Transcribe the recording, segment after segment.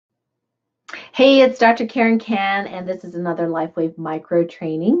Hey, it's Dr. Karen Can, and this is another LifeWave micro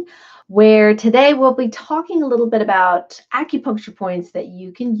training where today we'll be talking a little bit about acupuncture points that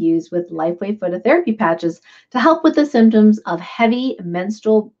you can use with LifeWave phototherapy patches to help with the symptoms of heavy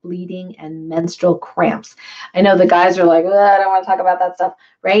menstrual bleeding and menstrual cramps. I know the guys are like, I don't want to talk about that stuff,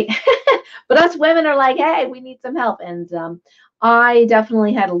 right? But us women are like, hey, we need some help. And I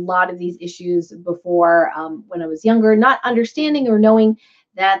definitely had a lot of these issues before when I was younger, not understanding or knowing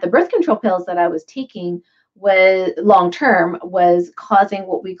that the birth control pills that I was taking was long-term was causing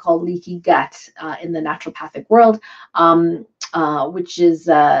what we call leaky gut in the naturopathic world, which is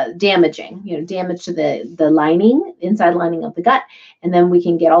damaging, damage to the lining, inside lining of the gut. And then we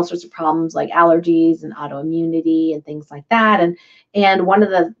can get all sorts of problems like allergies and autoimmunity and things like that. And one of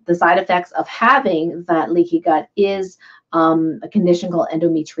the side effects of having that leaky gut is a condition called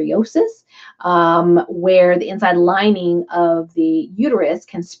endometriosis, where the inside lining of the uterus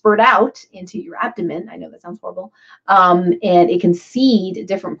can spurt out into your abdomen. I know that sounds horrible. And it can seed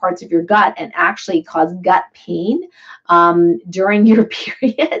different parts of your gut and actually cause gut pain during your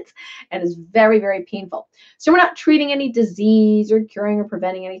periods, and is very, very painful. So we're not treating any disease or curing or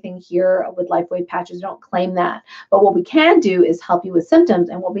preventing anything here with LifeWave patches. We don't claim that. But what we can do is help you with symptoms.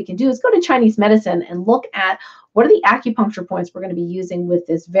 And what we can do is go to Chinese medicine and look at what are the acupuncture points we're going to be using with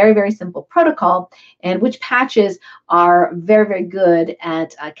this very, very simple protocol, and which patches are very, very good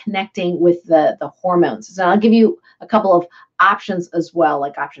at connecting with the hormones. So I'll give you a couple of options as well,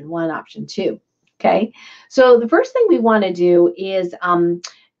 like option 1, option 2. Okay, so the first thing we want to do is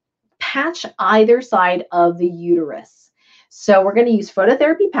patch either side of the uterus. So we're going to use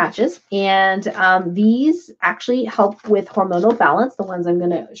phototherapy patches, and these actually help with hormonal balance, the ones I'm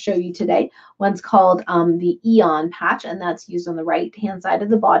going to show you today. One's called the Eon patch, and that's used on the right-hand side of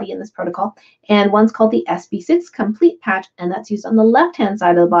the body in this protocol. And one's called the SB6 complete patch, and that's used on the left-hand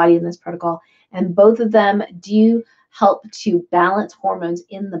side of the body in this protocol. And both of them do help to balance hormones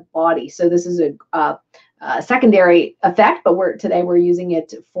in the body. So this is a secondary effect, but today we're using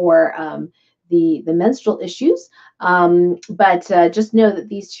it for the menstrual issues. But just know that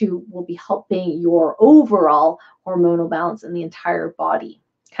these two will be helping your overall hormonal balance in the entire body.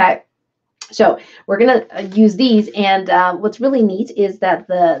 Okay. So we're going to use these, and what's really neat is that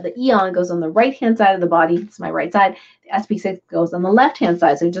the Eon goes on the right-hand side of the body. It's my right side. The SB6 goes on the left-hand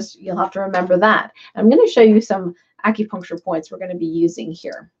side. So you'll have to remember that. I'm going to show you some acupuncture points we're going to be using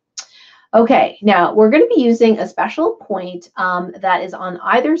here. Okay, now we're going to be using a special point that is on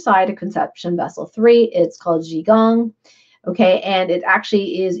either side of conception vessel 3. It's called Qigong, okay, and it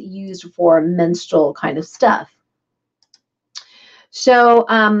actually is used for menstrual kind of stuff. So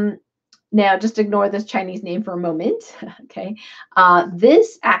now just ignore this Chinese name for a moment, okay.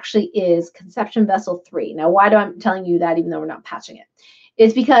 This actually is conception vessel 3. Now, why do I'm telling you that even though we're not patching it?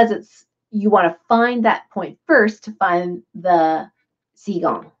 It's because you want to find that point first to find the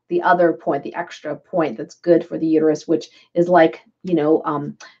Qigong, the other point, the extra point that's good for the uterus, which is like,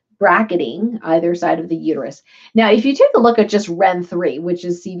 bracketing either side of the uterus. Now, if you take a look at just REN3, which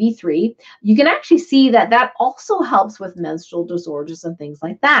is CV3, you can actually see that also helps with menstrual disorders and things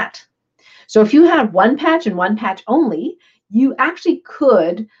like that. So if you have one patch and one patch only, you actually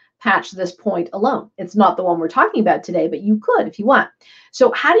could patch this point alone. It's not the one we're talking about today, but you could if you want.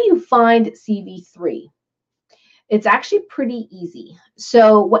 So how do you find CV3? It's actually pretty easy.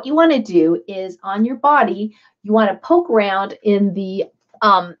 So what you want to do is on your body, you want to poke around in the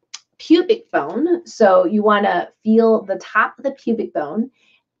pubic bone. So you want to feel the top of the pubic bone.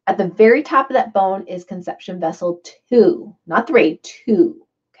 At the very top of that bone is conception vessel 2, not 3, 2,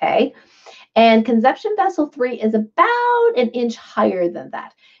 okay? And conception vessel 3 is about an inch higher than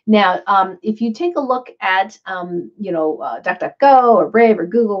that. Now, if you take a look at, DuckDuckGo or Brave or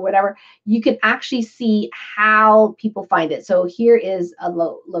Google, whatever, you can actually see how people find it. So here is a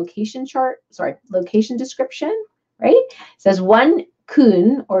location description, right? It says 1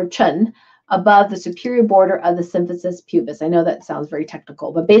 kun or chun above the superior border of the symphysis pubis. I know that sounds very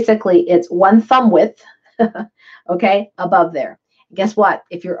technical, but basically it's 1 thumb width, okay, above there. Guess what?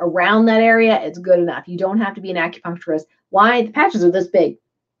 If you're around that area, it's good enough. You don't have to be an acupuncturist. Why? The patches are this big,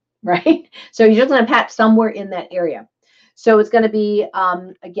 right? So you're just going to patch somewhere in that area. So it's going to be,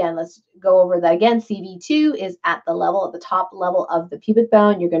 again, let's go over that again. CV2 is at the top level of the pubic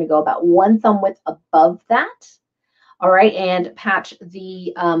bone. You're going to go about 1 thumb width above that. All right, and patch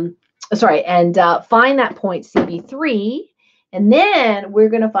the, find that point CV3. And then we're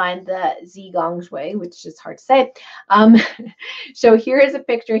going to find the Qigong Shui, which is hard to say. So here is a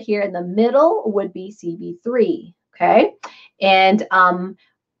picture here. In the middle would be CV3, okay? And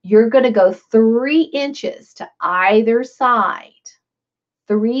you're going to go 3 inches to either side,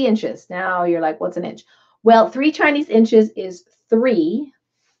 3 inches. Now you're like, what's an inch? Well, 3 Chinese inches is 3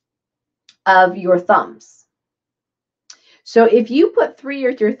 of your thumbs. So if you put 3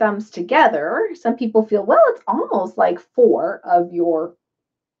 of your thumbs together, some people feel, well, it's almost like 4 of your,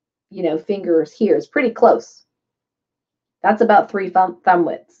 fingers here. It's pretty close. That's about 3 thumb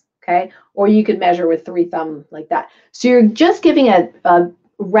widths, okay? Or you could measure with 3 thumb like that. So you're just giving a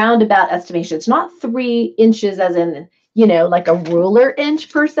roundabout estimation. It's not 3 inches as in, like a ruler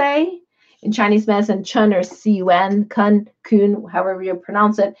inch per se. In Chinese medicine, chun or cun, kun, however you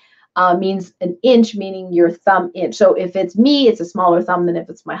pronounce it, means an inch, meaning your thumb inch. So if it's me, it's a smaller thumb than if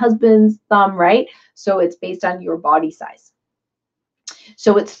it's my husband's thumb, right? So it's based on your body size.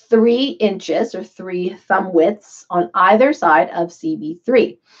 So it's 3 inches or 3 thumb widths on either side of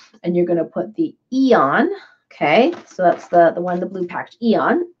CB3. And you're going to put the Eon, okay? So that's the one, the blue packed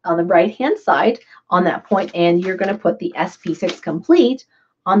Eon on the right-hand side on that point, and you're going to put the SP6 complete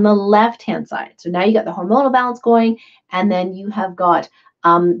on the left-hand side. So now you got the hormonal balance going, and then you have got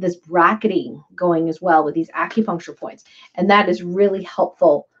this bracketing going as well with these acupuncture points. And that is really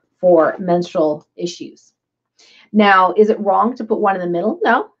helpful for menstrual issues. Now, is it wrong to put one in the middle?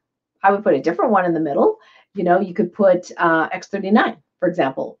 No, I would put a different one in the middle. You could put X39, for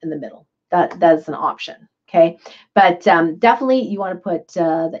example, in the middle. That's an option, okay? But definitely you want to put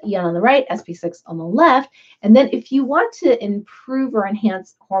the Eon on the right, SP6 on the left. And then if you want to improve or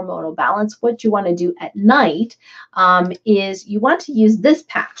enhance hormonal balance, what you want to do at night is you want to use this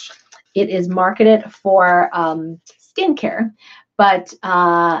patch. It is marketed for skincare, but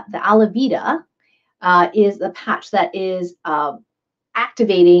the Alavida is the patch that is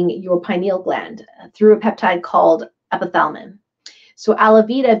activating your pineal gland through a peptide called epithalmin. So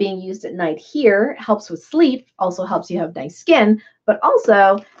Alavida being used at night here helps with sleep, also helps you have nice skin, but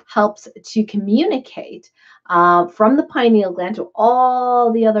also helps to communicate from the pineal gland to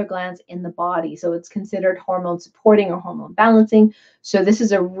all the other glands in the body. So it's considered hormone supporting or hormone balancing. So this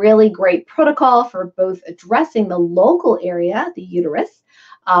is a really great protocol for both addressing the local area, the uterus,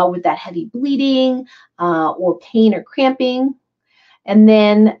 with that heavy bleeding or pain or cramping. And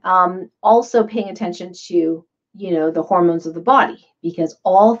then also paying attention to, the hormones of the body, because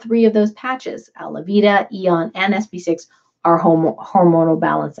all 3 of those patches, Alavida, Eon, and SP6, are hormonal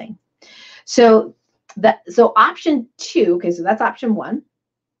balancing. So option 2, okay, so that's option 1.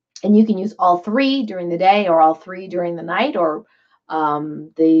 And you can use all 3 during the day or all 3 during the night, or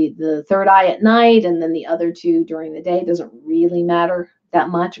the third eye at night and then the other 2 during the day. It doesn't really matter that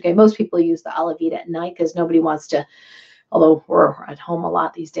much. Okay, most people use the Alavida at night because nobody wants to, although we're at home a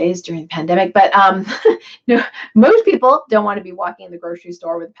lot these days during the pandemic, but most people don't want to be walking in the grocery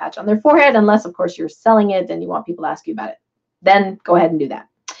store with a patch on their forehead, unless of course you're selling it and you want people to ask you about it. Then go ahead and do that.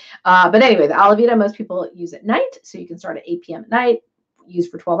 But anyway, the Alavida, most people use at night, so you can start at 8 p.m. at night, use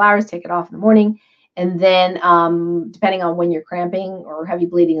for 12 hours, take it off in the morning. And then depending on when you're cramping or heavy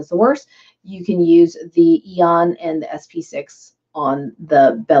bleeding is the worst, you can use the Eon and the SP6 on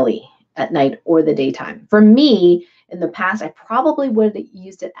the belly at night or the daytime. For me, in the past, I probably would have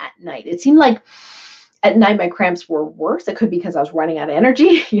used it at night. It seemed like at night my cramps were worse. It could be because I was running out of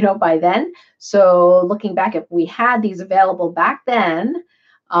energy, by then. So looking back, if we had these available back then,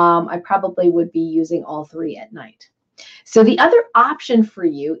 I probably would be using all 3 at night. So the other option for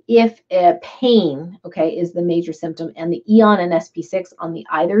you, if pain, okay, is the major symptom and the Eon and SP6 on the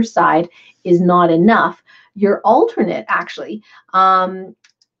either side is not enough, your alternate actually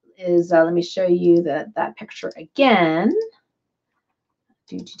is, let me show you that picture again.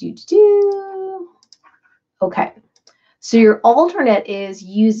 Okay, so your alternate is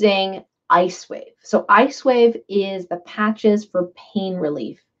using Ice Wave. So Ice Wave is the patches for pain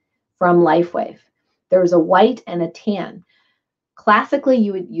relief from LifeWave. There's a white and a tan. Classically,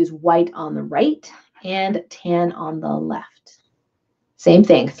 you would use white on the right and tan on the left. Same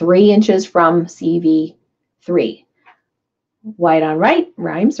thing, 3 inches from CV3. White on right,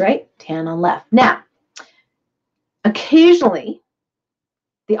 rhymes, right? Tan on left. Now, occasionally,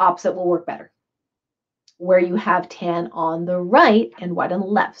 the opposite will work better, where you have tan on the right and white on the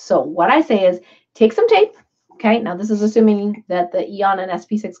left. So what I say is take some tape. Okay, now this is assuming that the Eon and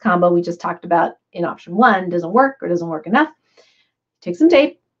SP6 combo we just talked about in option 1 doesn't work or doesn't work enough. Take some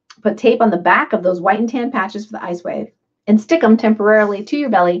tape, put tape on the back of those white and tan patches for the Ice Wave, and stick them temporarily to your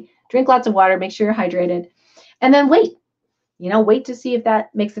belly. Drink lots of water, make sure you're hydrated, and then wait. Wait to see if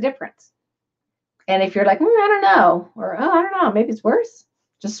that makes a difference. And if you're like, I don't know, or oh, I don't know, maybe it's worse,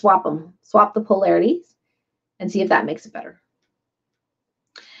 just swap them. Swap the polarities and see if that makes it better.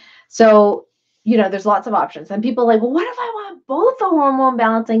 So, there's lots of options. And people are like, well, what if I want both the hormone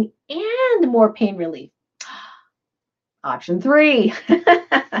balancing and more pain relief? Option 3.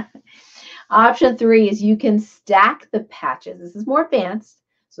 Option 3 is you can stack the patches. This is more advanced.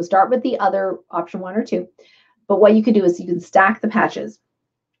 So start with the other option 1 or 2. But what you can do is you can stack the patches.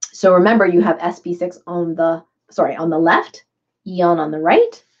 So remember, you have SB6 on the left, Eon on the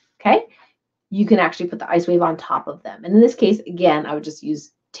right. Okay. You can actually put the ice wave on top of them. And in this case, again, I would just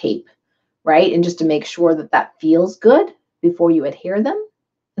use tape, right? And just to make sure that that feels good before you adhere them.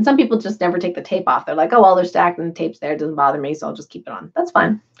 And some people just never take the tape off. They're like, oh, well, they're stacked and the tape's there. It doesn't bother me, so I'll just keep it on. That's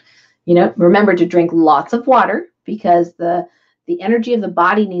fine. You know, remember to drink lots of water because the energy of the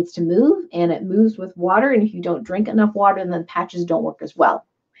body needs to move, and it moves with water. And if you don't drink enough water, then patches don't work as well.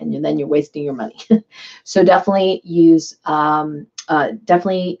 And then you're wasting your money. So definitely use,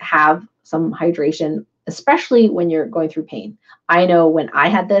 definitely have some hydration, especially when you're going through pain. I know when I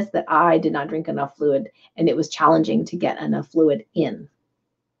had this that I did not drink enough fluid, and it was challenging to get enough fluid in.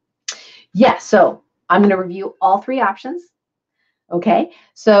 Yeah, so I'm going to review all 3 options. Okay,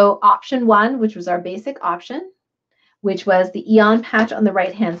 so option 1, which was our basic option, which was the Eon patch on the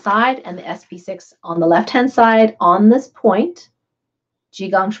right-hand side and the SB6 on the left-hand side on this point,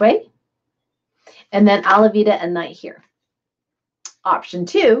 Jigong Shui, and then Alavida at night here. Option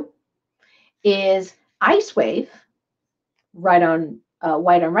 2 is ice wave, right on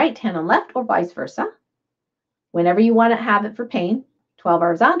white on right, tan on left, or vice versa. Whenever you want to have it for pain, 12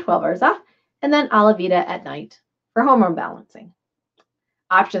 hours on, 12 hours off, and then Alavida at night for hormone balancing.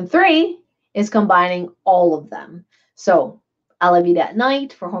 Option 3 is combining all of them. So Alavida at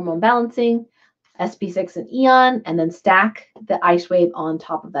night for hormone balancing, SB6 and Eon, and then stack the ice wave on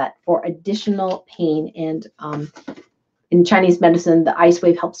top of that for additional pain. And in Chinese medicine, the ice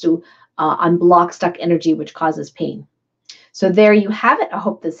wave helps to unblock stuck energy, which causes pain. So there you have it. I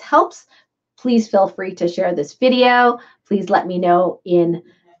hope this helps. Please feel free to share this video. Please let me know in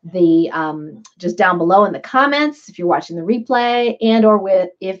the just down below in the comments if you're watching the replay, and or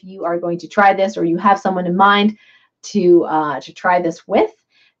if you are going to try this or you have someone in mind to try this with.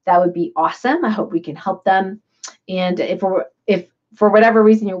 That would be awesome. I hope we can help them. And if for whatever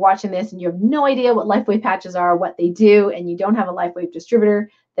reason you're watching this and you have no idea what LifeWave patches are, what they do, and you don't have a LifeWave distributor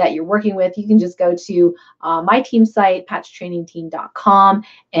that you're working with, you can just go to my team site, patchtrainingteam.com,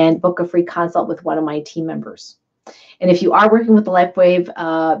 and book a free consult with one of my team members. And if you are working with the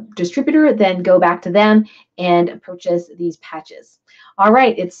LifeWave distributor, then go back to them and purchase these patches. All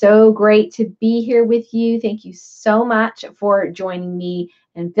right, it's so great to be here with you. Thank you so much for joining me,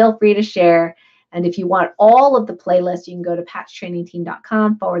 and feel free to share. And if you want all of the playlists, you can go to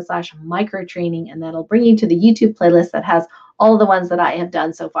patchtrainingteam.com/microtraining, and that'll bring you to the YouTube playlist that has all of the ones that I have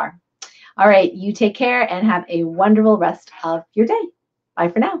done so far. All right, you take care and have a wonderful rest of your day. Bye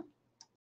for now.